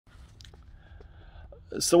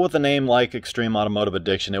So with a name like Extreme Automotive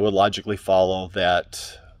Addiction, it would logically follow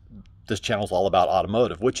that this channel is all about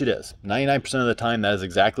automotive, which it is. 99% of the time, that is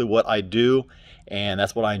exactly what I do, and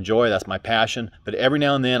that's what I enjoy. That's my passion. But every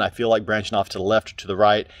now and then, I feel like branching off to the left or to the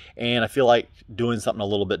right, and I feel like doing something a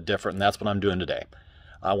little bit different, and that's what I'm doing today.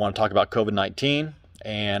 I want to talk about COVID-19,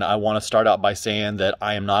 and I want to start out by saying that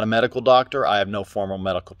I am not a medical doctor. I have no formal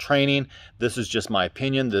medical training. This is just my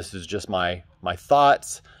opinion. This is just my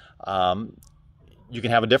thoughts. You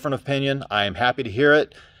can have a different opinion. I am happy to hear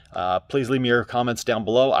it. Please leave me your comments down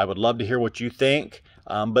below. I would love to hear what you think,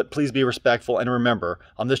 but please be respectful. And remember,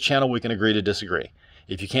 on this channel, we can agree to disagree.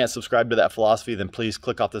 If you can't subscribe to that philosophy, then please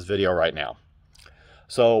click off this video right now.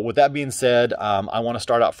 So with that being said, I want to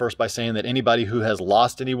start out first by saying that anybody who has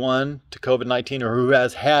lost anyone to COVID-19 or who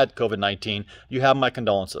has had COVID-19, you have my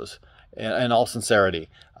condolences in all sincerity.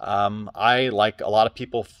 I, like a lot of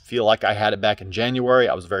people, feel like I had it back in January.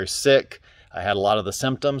 I was very sick. I had a lot of the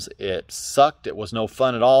symptoms. It sucked. It was no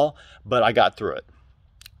fun at all, but I got through it.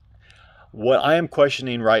 What I am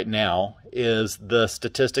questioning right now is the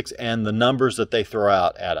statistics and the numbers that they throw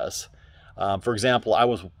out at us. For example, I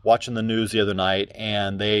was watching the news the other night,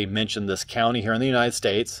 and they mentioned this county here in the United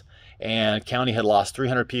States, and county had lost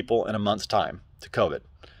 300 people in a month's time to COVID.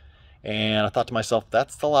 And I thought to myself,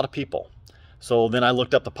 that's a lot of people. So then I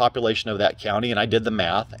looked up the population of that county, and I did the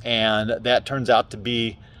math, and that turns out to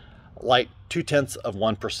be like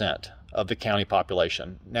 0.2% of the county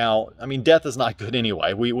population. Now, I mean, death is not good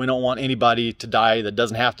anyway. We don't want anybody to die that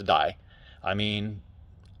doesn't have to die. I mean,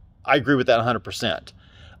 I agree with that 100%.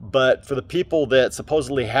 But for the people that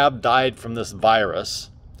supposedly have died from this virus,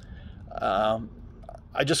 I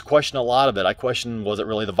just question a lot of it. I question, was it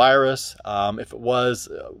really the virus? If it was,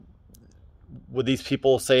 would these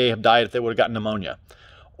people say have died if they would have gotten pneumonia?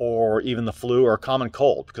 Or even the flu or a common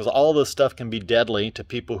cold, because all this stuff can be deadly to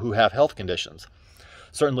people who have health conditions.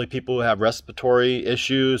 Certainly people who have respiratory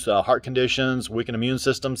issues, heart conditions, weakened immune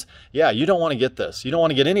systems. Yeah, you don't want to get this. You don't want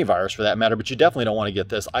to get any virus for that matter, but you definitely don't want to get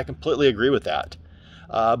this. I completely agree with that.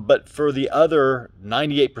 But for the other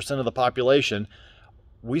 98% of the population,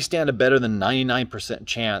 we stand a better than 99%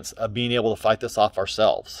 chance of being able to fight this off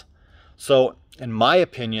ourselves. So in my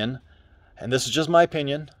opinion, and this is just my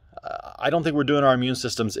opinion, I don't think we're doing our immune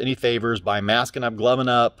systems any favors by masking up, gloving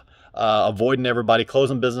up, avoiding everybody,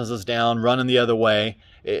 closing businesses down, running the other way.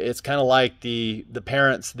 It's kind of like the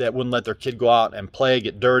parents that wouldn't let their kid go out and play,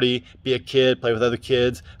 get dirty, be a kid, play with other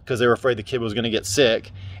kids because they were afraid the kid was going to get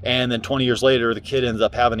sick. And then 20 years later, the kid ends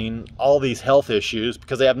up having all these health issues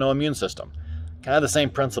because they have no immune system. Kind of the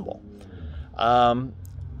same principle.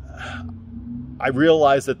 I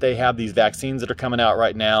realize that they have these vaccines that are coming out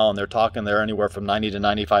right now, and they're talking they're anywhere from 90 to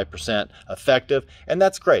 95% effective, and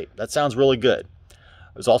that's great. That sounds really good.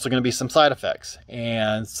 There's also going to be some side effects,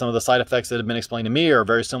 and some of the side effects that have been explained to me are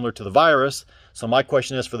very similar to the virus. So my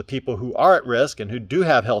question is, for the people who are at risk and who do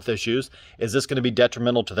have health issues, is this going to be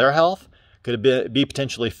detrimental to their health? Could it be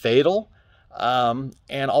potentially fatal?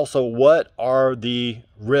 And also, what are the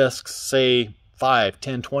risks, say, 5,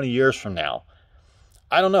 10, 20 years from now?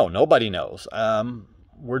 I don't know. Nobody knows.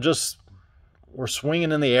 We're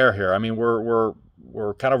swinging in the air here. I mean, we're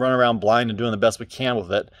kind of running around blind and doing the best we can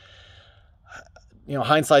with it. You know,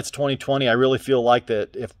 hindsight's 20/20. I really feel like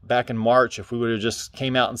that if back in March, if we would have just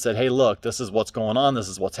came out and said, hey, look, this is what's going on. This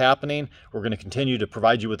is what's happening. We're going to continue to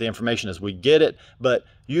provide you with the information as we get it, but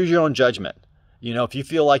use your own judgment. You know, if you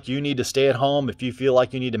feel like you need to stay at home, if you feel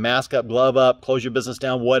like you need to mask up, glove up, close your business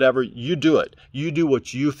down, whatever, you do it. You do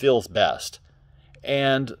what you feel is best.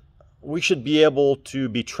 And we should be able to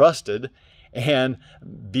be trusted and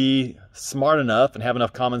be smart enough and have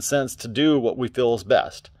enough common sense to do what we feel is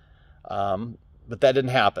best. But that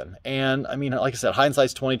didn't happen. And I mean, like I said,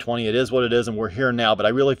 hindsight's 20/20. It is what it is, and we're here now. But I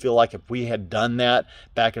really feel like if we had done that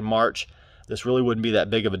back in March, this really wouldn't be that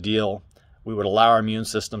big of a deal. We would allow our immune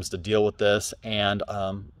systems to deal with this, and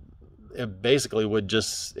it basically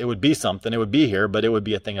it would be something. It would be here, but it would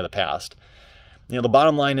be a thing of the past. You know, the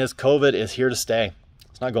bottom line is COVID is here to stay.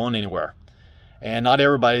 It's not going anywhere. And not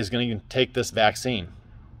everybody is going to take this vaccine.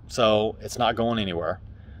 So it's not going anywhere.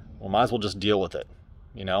 Well, might as well just deal with it,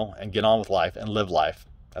 you know, and get on with life and live life.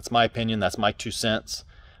 That's my opinion. That's my 2 cents.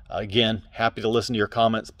 Again, happy to listen to your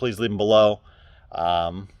comments. Please leave them below.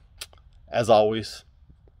 As always,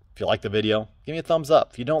 if you like the video, give me a thumbs up.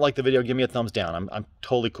 If you don't like the video, give me a thumbs down. I'm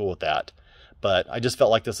totally cool with that. But I just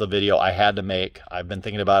felt like this is a video I had to make. I've been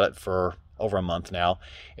thinking about it for over a month now,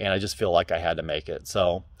 and I just feel like I had to make it.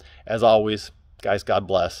 So, as always, guys, God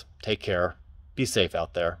bless. Take care. Be safe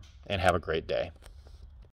out there, and have a great day.